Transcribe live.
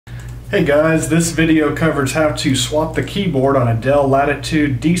Hey guys, this video covers how to swap the keyboard on a Dell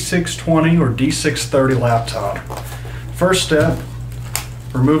Latitude D620 or D630 laptop. First step,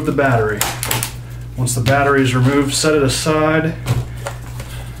 remove the battery. Once the battery is removed, set it aside.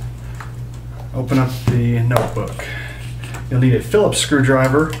 Open up the notebook. You'll need a Phillips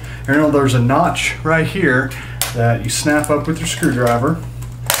screwdriver. You know there's a notch right here that you snap up with your screwdriver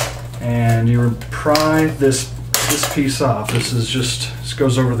and you pry this piece off. This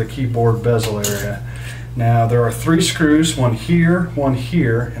goes over the keyboard bezel area. Now there are 3 screws, one here,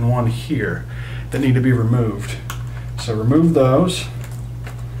 and one here, that need to be removed. So remove those.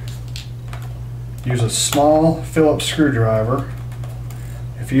 Use a small Phillips screwdriver.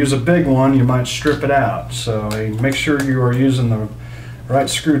 If you use a big one, you might strip it out. So make sure you are using the right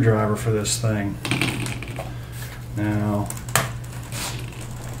screwdriver for this thing. Now,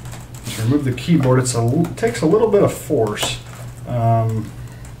 to remove the keyboard, it takes a little bit of force.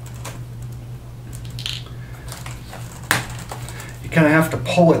 You kind of have to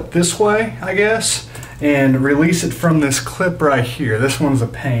pull it this way, I guess, and release it from this clip right here. This one's a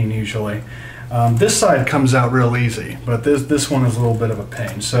pain usually. This side comes out real easy, but this one is a little bit of a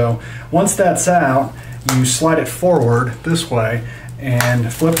pain. So once that's out, you slide it forward this way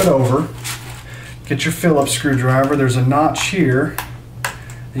and flip it over. Get your Phillips screwdriver. There's a notch here.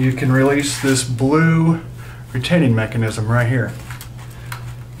 You can release this blue retaining mechanism right here.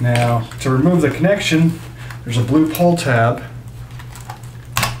 Now, to remove the connection, there's a blue pull tab.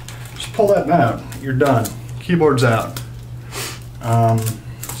 Just pull that out. You're done. Keyboard's out.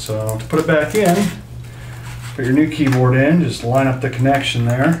 So to put it back in, put your new keyboard in, just line up the connection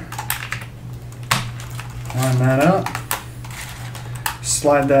there. Line that up.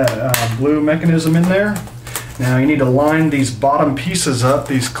 Slide that blue mechanism in there. Now you need to line these bottom pieces up,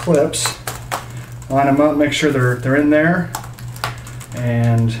 these clips. Line them up, make sure they're in there,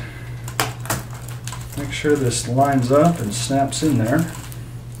 and make sure this lines up and snaps in there.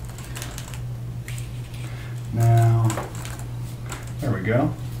 Now, there we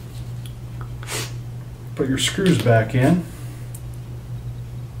go. Put your screws back in.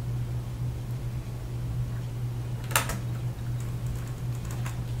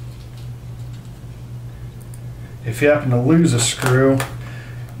 If you happen to lose a screw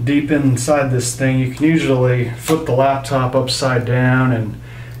deep inside this thing, you can usually flip the laptop upside down and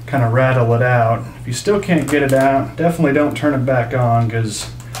kind of rattle it out. If you still can't get it out, definitely don't turn it back on, because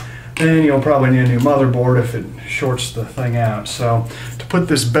then you'll probably need a new motherboard if it shorts the thing out. So to put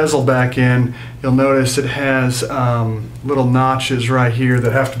this bezel back in, you'll notice it has little notches right here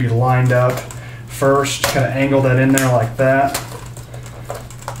that have to be lined up first. Kind of angle that in there like that,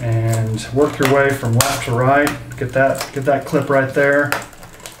 and work your way from left to right. Get that clip right there.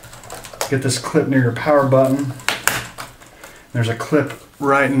 Get this clip near your power button. There's a clip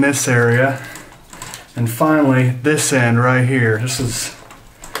right in this area, and finally this end right here. This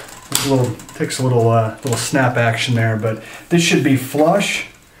takes a little snap action there, but this should be flush.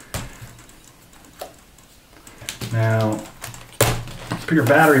 Now put your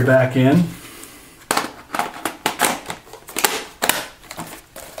battery back in.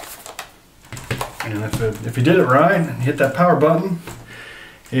 And if you did it right and hit that power button,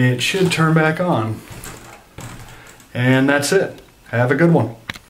 it should turn back on. And that's it. Have a good one.